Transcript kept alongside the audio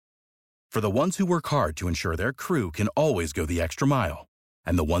For the ones who work hard to ensure their crew can always go the extra mile,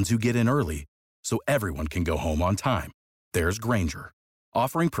 and the ones who get in early so everyone can go home on time, there's Grainger,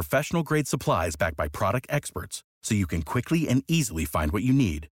 offering professional-grade supplies backed by product experts so you can quickly and easily find what you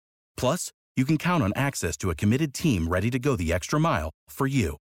need. Plus, you can count on access to a committed team ready to go the extra mile for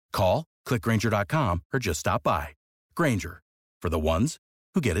you. Call, click Grainger.com, or just stop by. Grainger, for the ones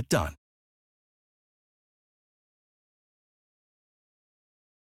who get it done.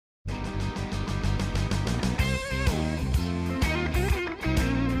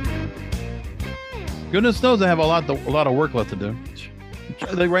 Goodness knows I have a lot of work left to do.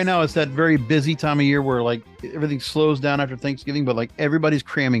 Like right now, it's that very busy time of year where like everything slows down after Thanksgiving, but like everybody's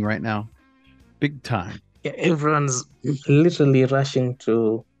cramming right now, big time. Yeah, everyone's literally rushing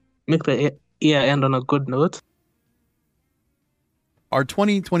to make the year end on a good note. Our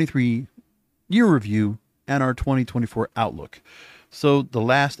 2023 year review and our 2024 outlook. So the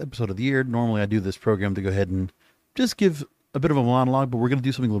last episode of the year, normally I do this program to go ahead and just give a bit of a monologue, but we're going to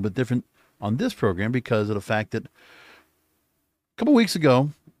do something a little bit different on this program because of the fact that a couple weeks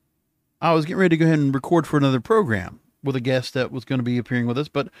ago, I was getting ready to go ahead and record for another program with a guest that was going to be appearing with us,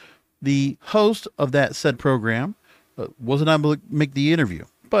 but the host of that said program wasn't able to make the interview.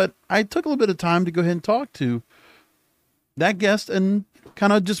 But I took a little bit of time to go ahead and talk to that guest and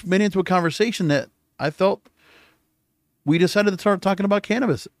kind of just made into a conversation that I felt we decided to start talking about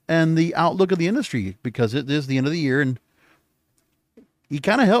cannabis and the outlook of the industry because it is the end of the year. And he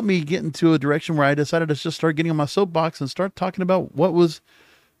kind of helped me get into a direction where I decided to just start getting on my soapbox and start talking about what was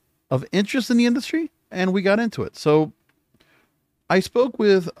of interest in the industry. And we got into it. So I spoke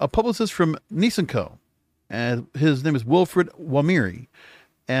with a publicist from Nissan Co. And his name is Wilfred Wamiri.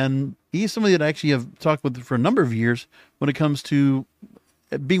 And he's somebody that I actually have talked with for a number of years when it comes to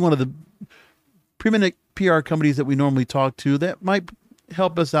being one of the preeminent PR companies that we normally talk to that might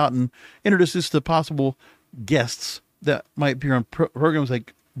help us out and introduce us to possible guests that might appear on programs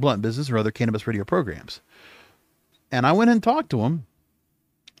like Blunt Business or other cannabis radio programs. And I went and talked to him,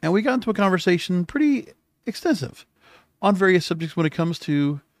 and we got into a conversation pretty extensive on various subjects when it comes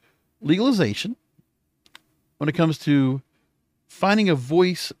to legalization, when it comes to finding a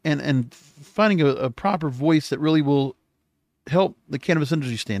voice and finding a proper voice that really will help the cannabis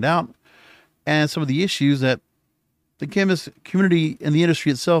industry stand out, and some of the issues that the cannabis community and the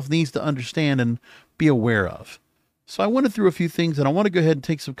industry itself needs to understand and be aware of. So I went through a few things, and I want to go ahead and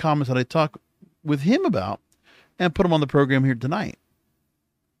take some comments that I talked with him about and put them on the program here tonight.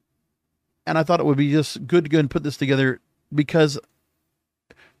 And I thought it would be just good to go and put this together because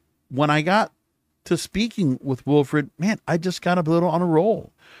when I got to speaking with Wilfred, man, I just got a little on a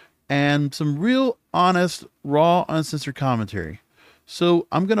roll and some real honest, raw, uncensored commentary. So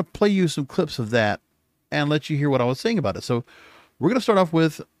I'm going to play you some clips of that and let you hear what I was saying about it. So we're going to start off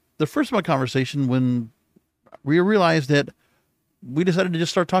with the first of my conversation when we realized that we decided to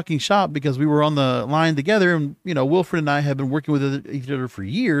just start talking shop because we were on the line together. And, you know, Wilfred and I have been working with each other for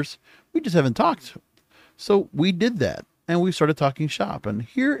years. We just haven't talked. So we did that and we started talking shop. And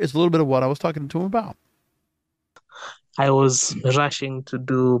here is a little bit of what I was talking to him about. I was rushing to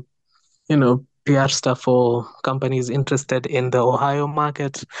do, PR stuff for companies interested in the Ohio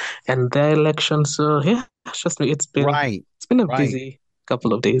market and their election. So yeah, trust me, it's been a busy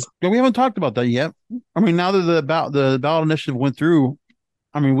couple of days. Yeah, we haven't talked about that yet. I mean, now that the ballot initiative went through,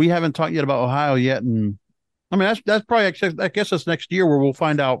 I mean, we haven't talked yet about Ohio yet. And I mean, that's probably, I guess that's next year where we'll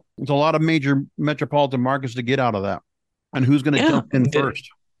find out. There's a lot of major metropolitan markets to get out of that and who's going to jump in first.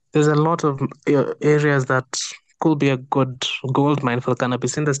 There's a lot of areas that could be a good gold mine for the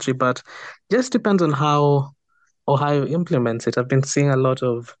cannabis industry, but just depends on how Ohio implements it. I've been seeing a lot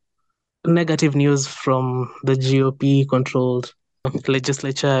of negative news from the GOP-controlled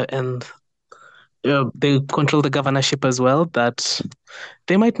legislature, and they control the governorship as well, that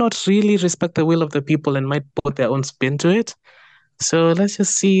they might not really respect the will of the people and might put their own spin to it. So let's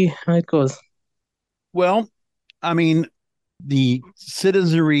just see how it goes. Well, I mean, the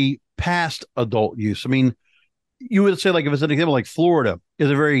citizenry past adult use, I mean, you would say, like, if it's an example, like Florida is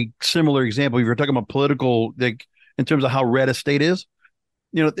a very similar example. If you're talking about political, like in terms of how red a state is,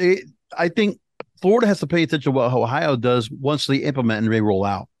 I think Florida has to pay attention to what Ohio does once they implement and they roll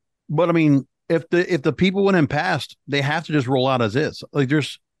out. But I mean, if the people went in past, they have to just roll out as is. Like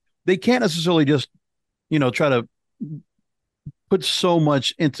they can't necessarily just, try to put so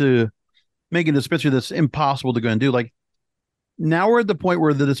much into making a dispensary that's impossible to go and do. Like now we're at the point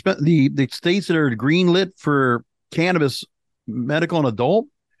where the states that are green lit for cannabis, medical and adult,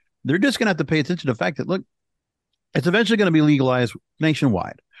 they're just going to have to pay attention to the fact that, look, it's eventually going to be legalized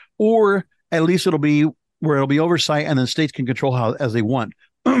nationwide, or at least it'll be where it'll be oversight and then states can control how as they want.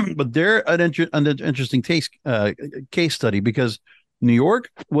 but they're an interesting case study because New York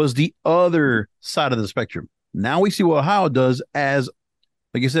was the other side of the spectrum. Now we see what Ohio does as,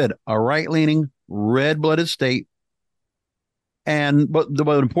 like you said, a right-leaning, red-blooded state. And but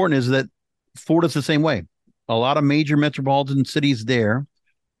what important is that Florida's the same way. A lot of major metropolitan cities there.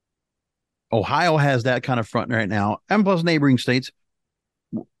 Ohio has that kind of front right now, and plus neighboring states.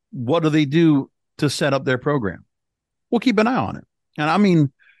 What do they do to set up their program? We'll keep an eye on it. And I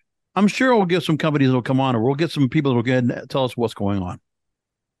mean, I'm sure we'll get some companies that will come on, or we'll get some people that will get and tell us what's going on.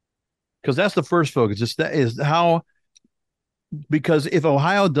 Because that's the first focus. Because if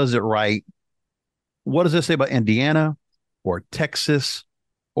Ohio does it right, what does this say about Indiana or Texas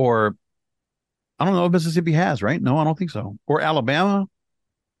or I don't know if Mississippi has, right? No, I don't think so. Or Alabama.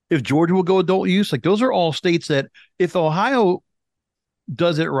 If Georgia will go adult use, like those are all states that if Ohio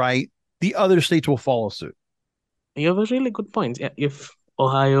does it right, the other states will follow suit. You have a really good point. Yeah, if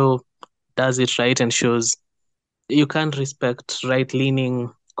Ohio does it right and shows you can't respect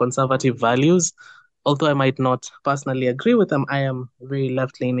right-leaning conservative values, although I might not personally agree with them, I am very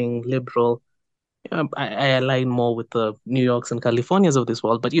left-leaning liberal. I align more with the New Yorks and Californias of this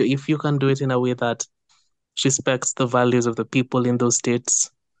world. But if you can do it in a way that respects the values of the people in those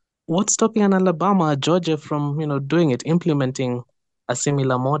states, what's stopping an Alabama, Georgia from, doing it, implementing a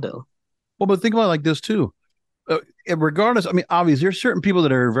similar model? Well, but think about it like this too. Regardless, I mean, obviously, there's certain people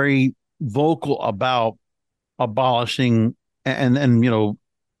that are very vocal about abolishing and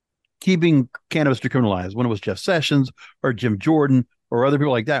keeping cannabis decriminalized. When it was Jeff Sessions or Jim Jordan or other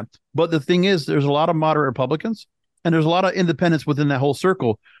people like that. But the thing is, there's a lot of moderate Republicans and there's a lot of independents within that whole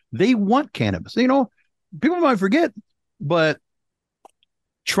circle. They want cannabis. People might forget, but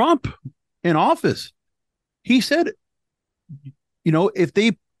Trump in office, he said, if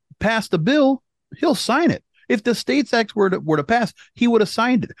they pass the bill, he'll sign it. If the States Act were to pass, he would have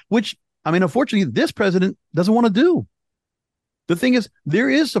signed it, which, I mean, unfortunately, this president doesn't want to do. The thing is, there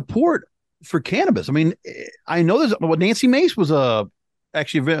is support for cannabis. I mean, I know there's Nancy Mace was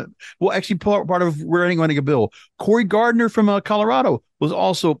actually part of running a bill. Cory Gardner from Colorado was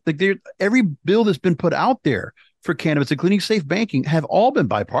also like every bill that's been put out there for cannabis, including safe banking, have all been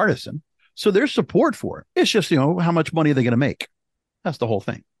bipartisan. So there's support for it. It's just, how much money are they going to make? That's the whole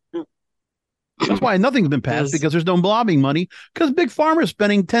thing. That's why nothing's been passed because there's no lobbying money because Big Pharma is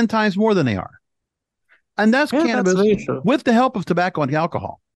spending 10 times more than they are. And that's cannabis with the help of tobacco and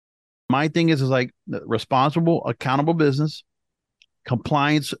alcohol. My thing is like responsible, accountable business,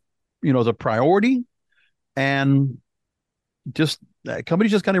 compliance, is a priority. And just companies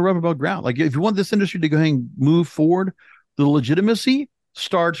just kind of rub above ground. Like if you want this industry to go ahead and move forward, the legitimacy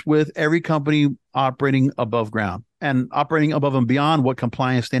starts with every company operating above ground and operating above and beyond what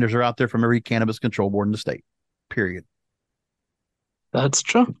compliance standards are out there from every cannabis control board in the state, period. That's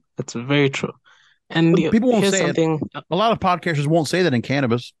true. That's very true. And people won't say something. A lot of podcasters won't say that in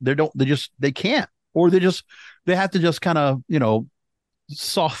cannabis. They can't, or they have to just kind of,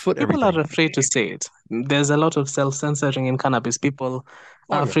 soft foot everything. People are afraid to say it. There's a lot of self-censoring in cannabis. People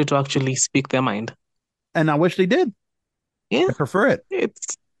are afraid to actually speak their mind. And I wish they did. Yeah. I prefer it.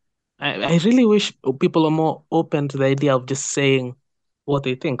 I really wish people are more open to the idea of just saying what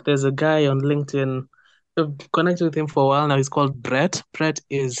they think. There's a guy on LinkedIn, I've connected with him for a while now. He's called Brett. Brett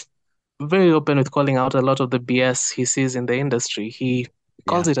is very open with calling out a lot of the BS he sees in the industry. He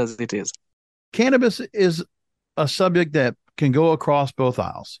calls it as it is. Cannabis is a subject that can go across both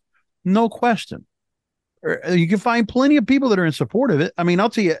aisles. No question. You can find plenty of people that are in support of it. I mean, I'll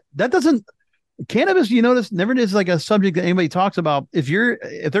tell you, cannabis, this never is like a subject that anybody talks about. If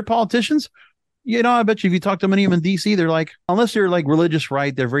they're politicians, I bet you if you talk to many of them in DC, they're like, unless they're like religious,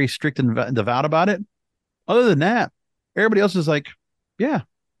 right? They're very strict and devout about it. Other than that, everybody else is like, yeah,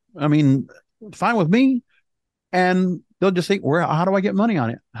 I mean, fine with me. And they'll just say, how do I get money on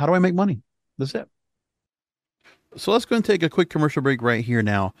it? How do I make money? That's it. So let's go and take a quick commercial break right here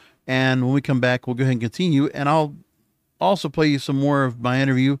now. And when we come back, we'll go ahead and continue. And I'll also play you some more of my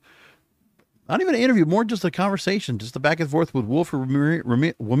interview. Not even an interview, more just a conversation, just a back and forth with Wolf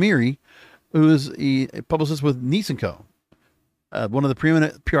Wamiri, who is a publicist with Neeson Co., one of the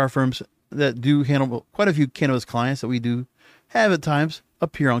preeminent PR firms that do handle quite a few cannabis clients that we do have at times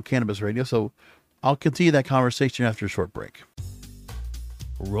appear on Cannabis Radio. So I'll continue that conversation after a short break.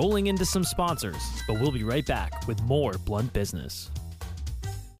 Rolling into some sponsors, but we'll be right back with more Blunt Business.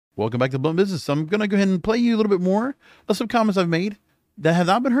 Welcome back to Blunt Business. I'm going to go ahead and play you a little bit more of some comments I've made that have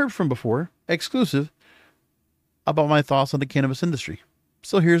not been heard from before, exclusive, about my thoughts on the cannabis industry.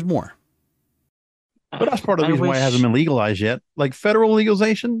 So here's more. But that's part of the reason why it hasn't been legalized yet. Like federal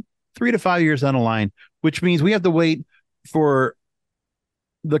legalization, 3 to 5 years down the line, which means we have to wait for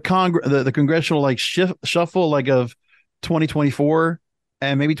the congressional like shuffle like of 2024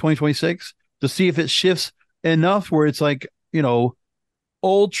 and maybe 2026 to see if it shifts enough where it's like,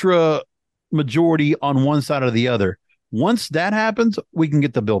 ultra majority on one side or the other. Once that happens, we can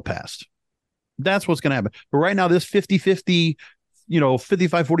get the bill passed. That's what's going to happen. But right now, this 50-50,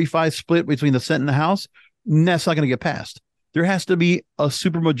 55-45 split between the Senate and the House, that's not going to get passed. There has to be a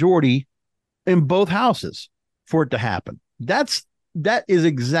supermajority in both houses for it to happen. That is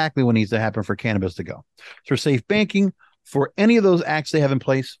exactly what needs to happen for cannabis to go. For safe banking, for any of those acts they have in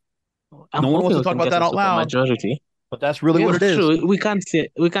place. I'm no one wants hoping to we talk can about get that a out loud, majority. but that's really what it is. True. We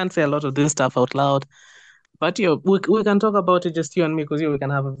can't say a lot of this stuff out loud, but we can talk about it just you and me because we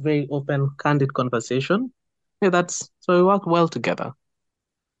can have a very open, candid conversation. Yeah, so we work well together.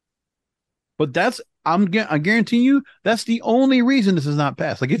 But I guarantee you, that's the only reason this is not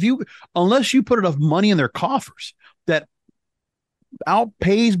passed. Like unless you put enough money in their coffers that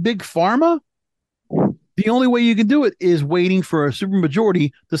outpays big pharma, the only way you can do it is waiting for a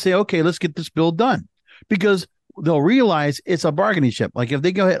supermajority to say, okay, let's get this bill done, because they'll realize it's a bargaining chip. Like if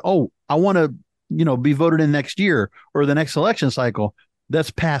they go ahead, oh, I want to, be voted in next year or the next election cycle, that's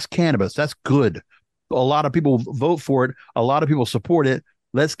past cannabis. That's good. A lot of people vote for it. A lot of people support it.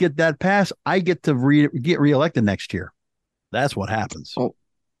 Let's get that passed. I get to get reelected next year. That's what happens. Oh,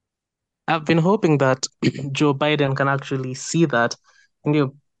 I've been hoping that Joe Biden can actually see that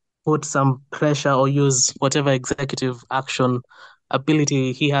and put some pressure or use whatever executive action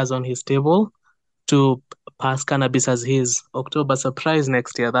ability he has on his table to pass cannabis as his October surprise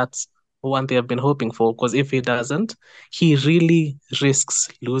next year. That's one thing I've been hoping for, because if he doesn't, he really risks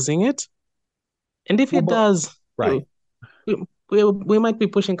losing it. And if he does, right, we might be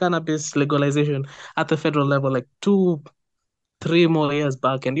pushing cannabis legalization at the federal level like 2-3 more years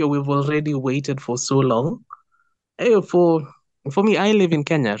back, and we've already waited for so long. For me, I live in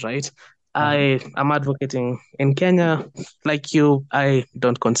Kenya, right? I am advocating in Kenya. Like you, I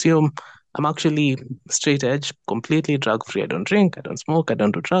don't consume. I'm actually straight edge, completely drug free. I don't drink, I don't smoke, I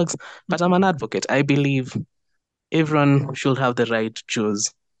don't do drugs, but I'm an advocate. I believe everyone should have the right to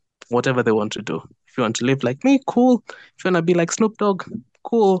choose whatever they want to do. If you want to live like me, cool. If you want to be like Snoop Dogg,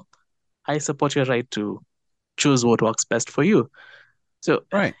 cool. I support your right to choose what works best for you. So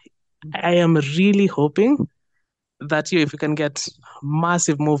right. I am really hoping that if you can get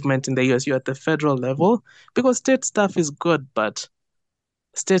massive movement in the US, you're at the federal level, because state stuff is good, but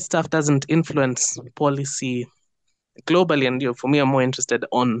state stuff doesn't influence policy globally. And for me, I'm more interested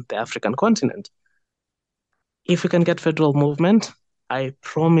on the African continent. If we can get federal movement, I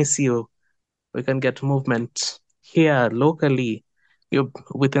promise you, we can get movement here locally,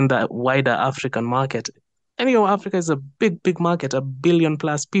 within the wider African market. And Africa is a big, big market, 1 billion+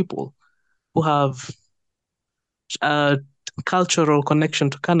 people who have a cultural connection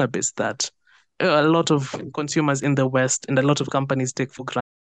to cannabis that a lot of consumers in the West and a lot of companies take for granted.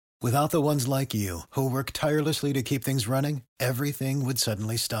 Without the ones like you, who work tirelessly to keep things running, everything would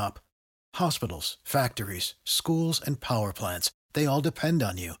suddenly stop. Hospitals, factories, schools, and power plants, they all depend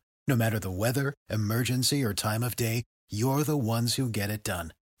on you. No matter the weather, emergency, or time of day, you're the ones who get it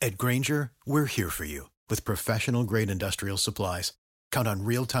done. At Grainger, we're here for you with professional-grade industrial supplies. Count on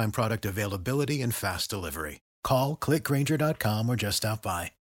real-time product availability and fast delivery. Call, clickgrainger.com, or just stop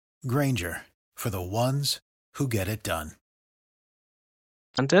by. Grainger, for the ones who get it done.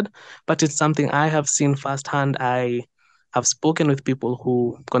 But it's something I have seen firsthand. I have spoken with people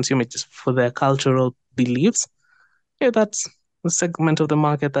who consume it just for their cultural beliefs. That's a segment of the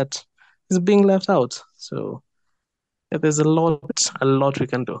market that is being left out. So there's a lot we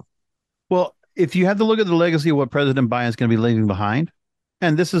can do. Well, if you have to look at the legacy of what President Biden is going to be leaving behind,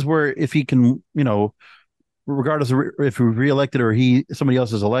 and this is where if he can, regardless of if he's reelected or somebody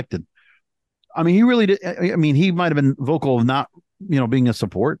else is elected, I mean, he really did. I mean, he might have been vocal of not, being a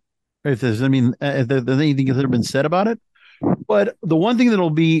support. If there's anything that's ever been said about it, but the one thing that'll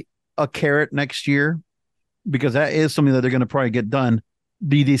be a carrot next year, because that is something that they're going to probably get done,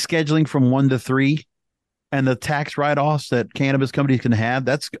 the descheduling from 1 to 3 and the tax write-offs that cannabis companies can have.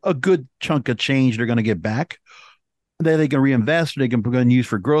 That's a good chunk of change they're going to get back. That they can reinvest, or they can use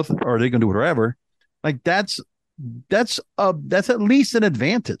for growth, or they can do whatever. Like that's at least an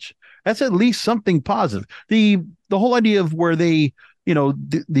advantage. That's at least something positive. The whole idea of where they,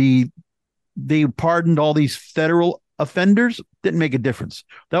 they pardoned all these federal offenders didn't make a difference.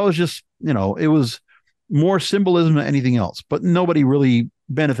 That was just, it was more symbolism than anything else. But nobody really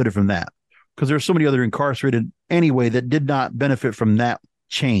benefited from that, because there's so many other incarcerated anyway that did not benefit from that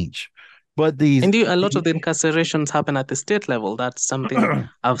change. But a lot of the incarcerations happen at the state level. That's something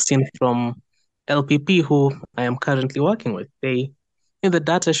I've seen from LPP, who I am currently working with. They the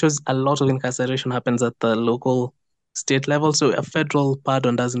data shows a lot of incarceration happens at the local state level, so a federal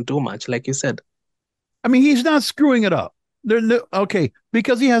pardon doesn't do much, like you said. I mean, he's not screwing it up. Okay,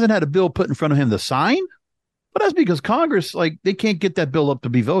 because he hasn't had a bill put in front of him to sign, but that's because Congress, like, they can't get that bill up to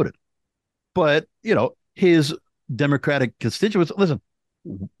be voted. But his Democratic constituents, listen,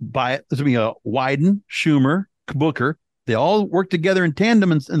 there's gonna be Wyden, Schumer, Booker. They all work together in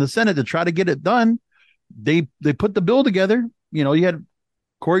tandem in the Senate to try to get it done. They put the bill together. You had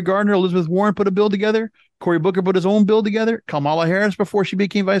Cory Gardner, Elizabeth Warren put a bill together. Cory Booker put his own bill together. Kamala Harris, before she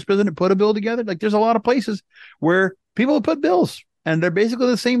became vice president, put a bill together. Like, there's a lot of places where people have put bills, and they're basically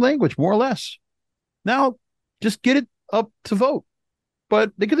the same language, more or less. Now, just get it up to vote.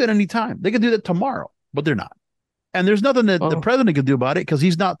 But they could do it any time. They could do that tomorrow, but they're not. And there's nothing that the president can do about it because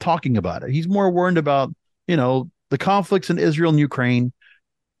he's not talking about it. He's more worried about, the conflicts in Israel and Ukraine.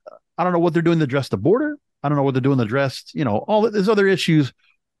 I don't know what they're doing to address the border. I don't know what they're doing to address, all these other issues,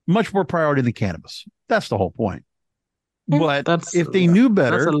 much more priority than cannabis. That's the whole point. But if they knew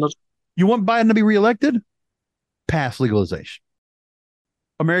better, you want Biden to be reelected? Pass legalization.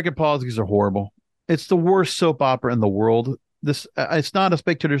 American politics are horrible. It's the worst soap opera in the world. It's not a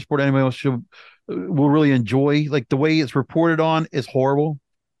spectator sport anyone else will really enjoy. Like, the way it's reported on is horrible.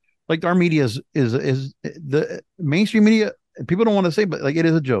 Like, our media is the mainstream media. People don't want to say, but like, it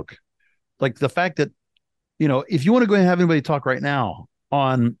is a joke. Like, the fact that, if you want to go ahead and have anybody talk right now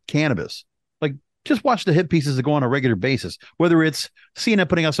on cannabis, like, just watch the hit pieces that go on a regular basis, whether it's CNN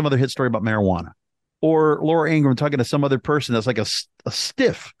putting out some other hit story about marijuana, or Laura Ingraham talking to some other person that's like a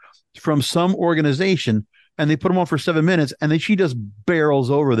stiff from some organization, and they put them on for 7 minutes, and then she just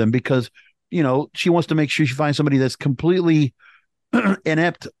barrels over them because, she wants to make sure she finds somebody that's completely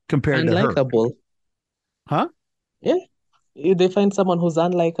inept compared to her. Unlikable. Huh? Yeah. They find someone who's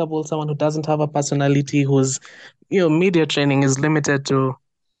unlikable, someone who doesn't have a personality, whose, media training is limited to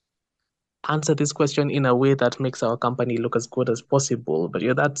answer this question in a way that makes our company look as good as possible. But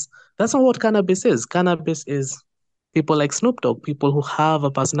that's not what cannabis is. Cannabis is people like Snoop Dogg, people who have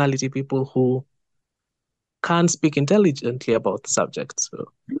a personality, people who can speak intelligently about the subject.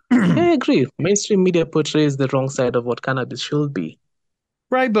 So yeah, I agree. Mainstream media portrays the wrong side of what cannabis should be.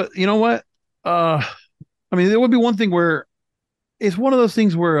 Right, but you know what? I mean, there would be one thing where it's one of those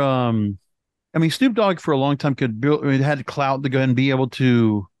things where, Snoop Dogg for a long time had clout to go ahead and be able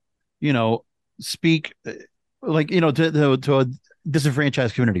to, speak like, to a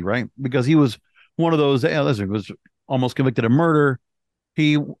disenfranchised community, right? Because he was one of those, was almost convicted of murder.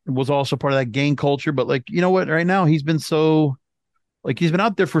 He was also part of that gang culture, but like, you know what? Right now, he's been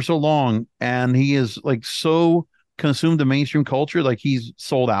out there for so long, and he is like so consumed the mainstream culture, like he's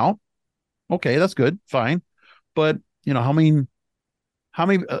sold out. Okay, that's good, fine, but how many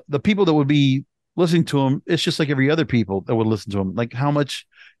the people that would be listening to him? It's just like every other people that would listen to him. Like, how much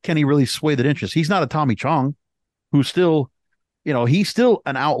can he really sway that interest? He's not a Tommy Chong, who's still, he's still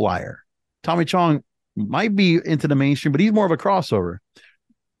an outlier. Tommy Chong might be into the mainstream, but he's more of a crossover.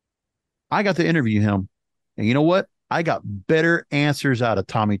 I got to interview him, and you know what? I got better answers out of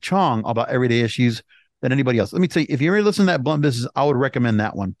Tommy Chong about everyday issues than anybody else. Let me tell you, if you ever listen to that Blunt Business, I would recommend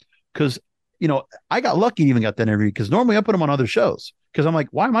that one, because I got lucky to even got that interview, because normally I put him on other shows because I'm like,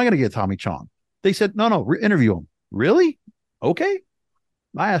 why am I going to get Tommy Chong? They said, no, interview him. Really? Okay.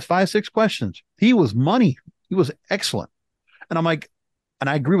 I asked 5-6 questions. He was money. He was excellent. And I'm like, and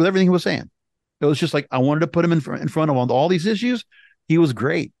I agree with everything he was saying. It was just like, I wanted to put him in front of all these issues. He was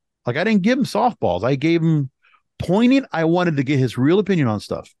great. Like, I didn't give him softballs. I gave him pointed. I wanted to get his real opinion on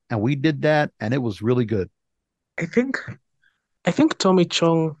stuff. And we did that, and it was really good. I think Tommy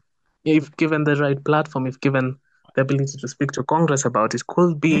Chong, if given the right platform, if given the ability to speak to Congress about it,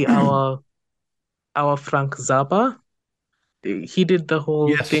 could be our Frank Zappa. He did the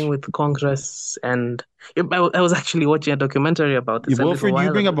whole thing with Congress, and I was actually watching a documentary about this. Wilfred,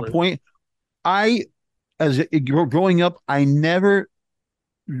 you bring up a point. Growing up, I never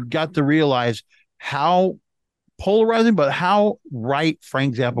got to realize how polarizing, but how right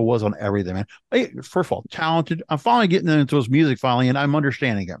Frank Zappa was on everything, man. First of all, talented. I'm finally getting into his music finally, and I'm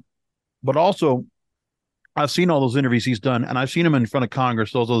understanding him. But also, I've seen all those interviews he's done, and I've seen him in front of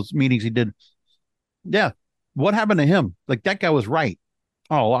Congress, those meetings he did. Yeah. What happened to him? Like, that guy was right.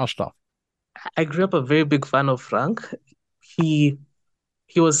 Oh, a lot of stuff. I grew up a very big fan of Frank. He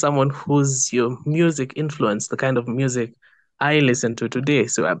was someone whose music influenced the kind of music I listen to today.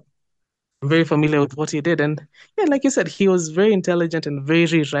 So I'm very familiar with what he did. And yeah, like you said, he was very intelligent and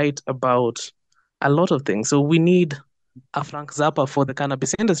very right about a lot of things. So we need a Frank Zappa for the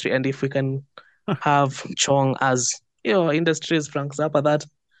cannabis industry. And if we can have Chong as, industry's Frank Zappa, that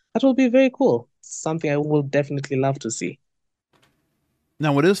will be very cool. Something I will definitely love to see.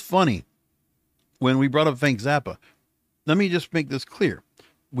 Now, what is funny, when we brought up Frank Zappa, let me just make this clear.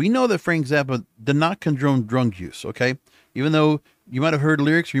 We know that Frank Zappa did not condone drug use, okay? Even though you might have heard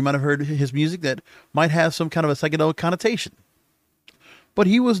lyrics or you might have heard his music that might have some kind of a psychedelic connotation. But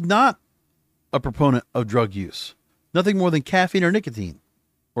he was not a proponent of drug use. Nothing more than caffeine or nicotine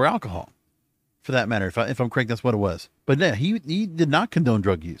or alcohol, for that matter. If I'm correct, that's what it was. But yeah, he did not condone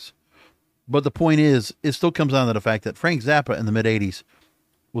drug use. But the point is, it still comes down to the fact that Frank Zappa in the mid-'80s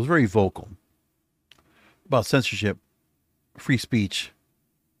was very vocal about censorship, free speech,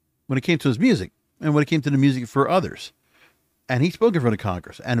 when it came to his music and when it came to the music for others. And he spoke in front of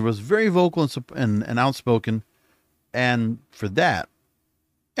Congress and was very vocal and outspoken. And for that,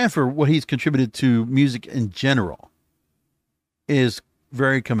 and for what he's contributed to music in general, is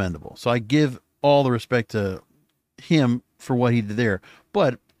very commendable. So I give all the respect to him for what he did there.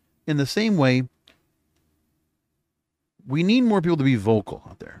 But in the same way, we need more people to be vocal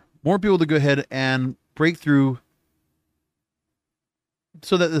out there. More people to go ahead and break through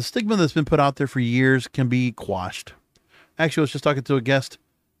so that the stigma that's been put out there for years can be quashed. Actually, I was just talking to a guest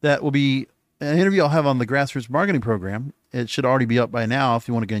that will be an interview I'll have on the Grassroots Marketing Program. It should already be up by now if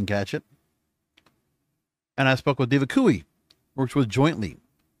you want to go and catch it. And I spoke with David Cooey, works with Jointly.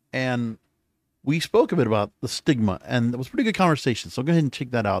 And we spoke a bit about the stigma, and it was a pretty good conversation. So go ahead and check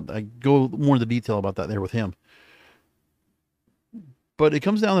that out. I go more into detail about that there with him. But it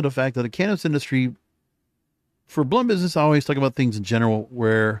comes down to the fact that the cannabis industry, for blunt business, I always talk about things in general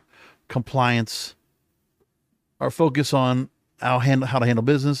where compliance, our focus on how to handle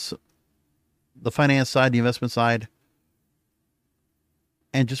business, the finance side, the investment side,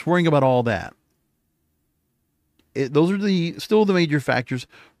 and just worrying about all that. Those are still the major factors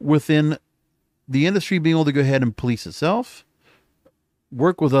within the industry being able to go ahead and police itself,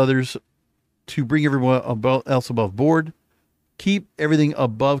 work with others to bring everyone else above board, keep everything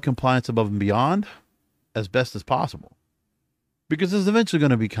above compliance, above and beyond as best as possible, because it's eventually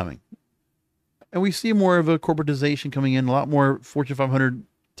going to be coming. And we see more of a corporatization coming in, a lot more Fortune 500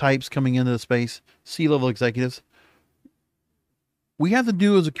 types coming into the space, C-level executives. We have to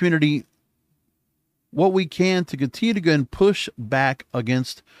do as a community what we can to continue to go and push back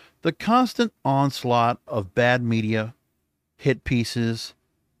against the constant onslaught of bad media, hit pieces.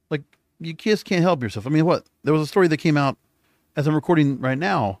 Like, you just can't help yourself. I mean, there was a story that came out as I'm recording right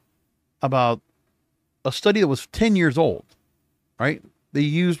now about a study that was 10 years old, right? They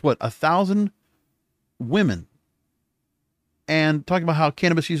used 1,000 women and talking about how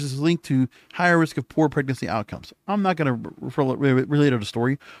cannabis use is linked to higher risk of poor pregnancy outcomes. I'm not going to relate it a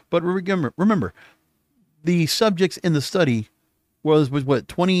story, but remember, the subjects in the study was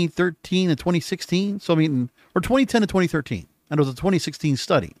 2013 and 2016. So, I mean, or 2010 and 2013. And it was a 2016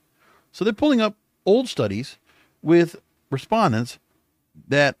 study. So they're pulling up old studies with respondents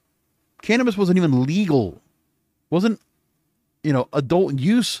that cannabis wasn't even legal, wasn't, adult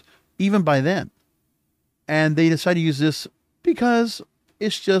use even by then. And they decided to use this because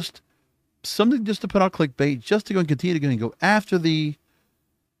it's just something just to put out clickbait, just to go and continue to go after the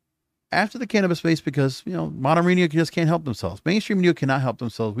cannabis space, because, modern media just can't help themselves. Mainstream media cannot help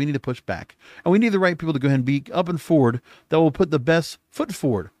themselves. We need to push back. And we need the right people to go ahead and be up and forward that will put the best foot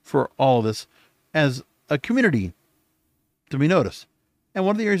forward for all of this as a community to be noticed. And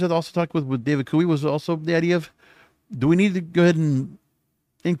one of the areas I also talked with David Cooey was also the idea of, do we need to go ahead and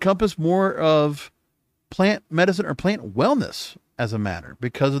encompass more of plant medicine or plant wellness as a matter,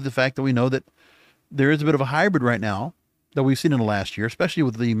 because of the fact that we know that there is a bit of a hybrid right now that we've seen in the last year, especially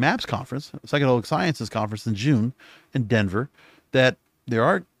with the MAPS conference, Psychedelic Sciences Conference in June in Denver, that there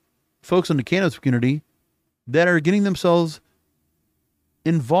are folks in the cannabis community that are getting themselves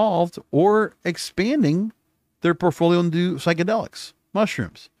involved or expanding their portfolio into psychedelics,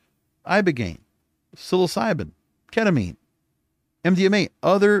 mushrooms, ibogaine, psilocybin, ketamine, MDMA,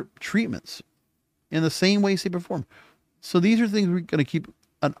 other treatments in the same way, shape, or form. So these are things we're going to keep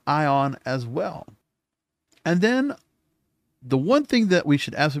an eye on as well. And then the one thing that we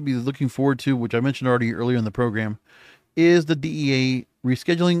should absolutely be looking forward to, which I mentioned already earlier in the program, is the DEA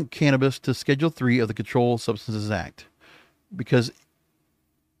rescheduling cannabis to Schedule 3 of the Controlled Substances Act. Because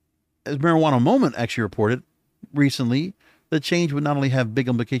as Marijuana Moment actually reported recently, the change would not only have big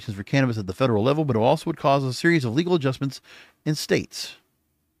implications for cannabis at the federal level, but it also would cause a series of legal adjustments in states.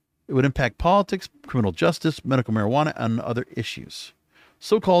 It would impact politics, criminal justice, medical marijuana, and other issues.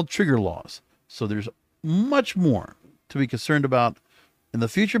 So-called trigger laws. So there's much more to be concerned about in the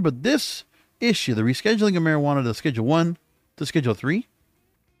future, but this issue, the rescheduling of marijuana to Schedule 1 to Schedule 3,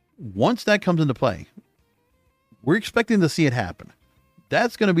 once that comes into play, we're expecting to see it happen.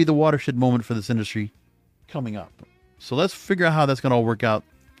 That's going to be the watershed moment for this industry coming up. So let's figure out how that's going to all work out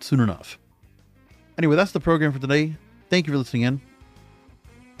soon enough. Anyway, that's the program for today. Thank you for listening in.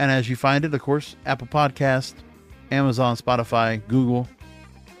 And as you find it, of course, Apple Podcast, Amazon, Spotify, Google.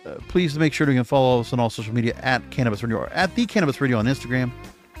 Please make sure to follow us on all social media at Cannabis Radio or at The Cannabis Radio on Instagram.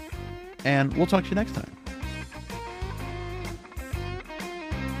 And we'll talk to you next time.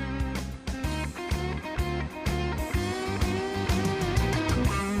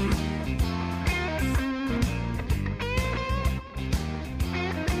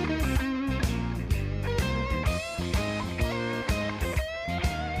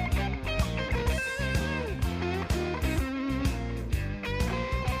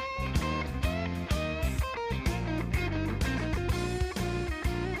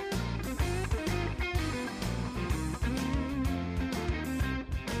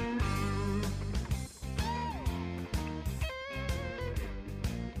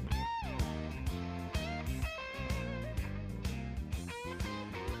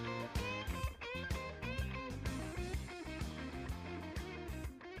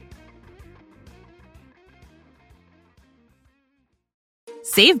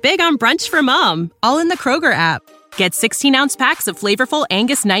 Save big on brunch for mom, all in the Kroger app. Get 16-ounce packs of flavorful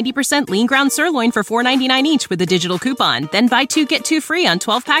Angus 90% lean ground sirloin for $4.99 each with a digital coupon. Then buy 2, get 2 free on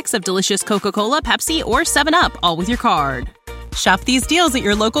 12 packs of delicious Coca-Cola, Pepsi, or 7-Up, all with your card. Shop these deals at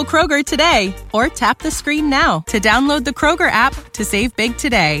your local Kroger today, or tap the screen now to download the Kroger app to save big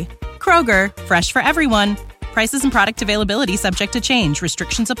today. Kroger, fresh for everyone. Prices and product availability subject to change.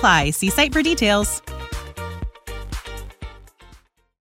 Restrictions apply. See site for details.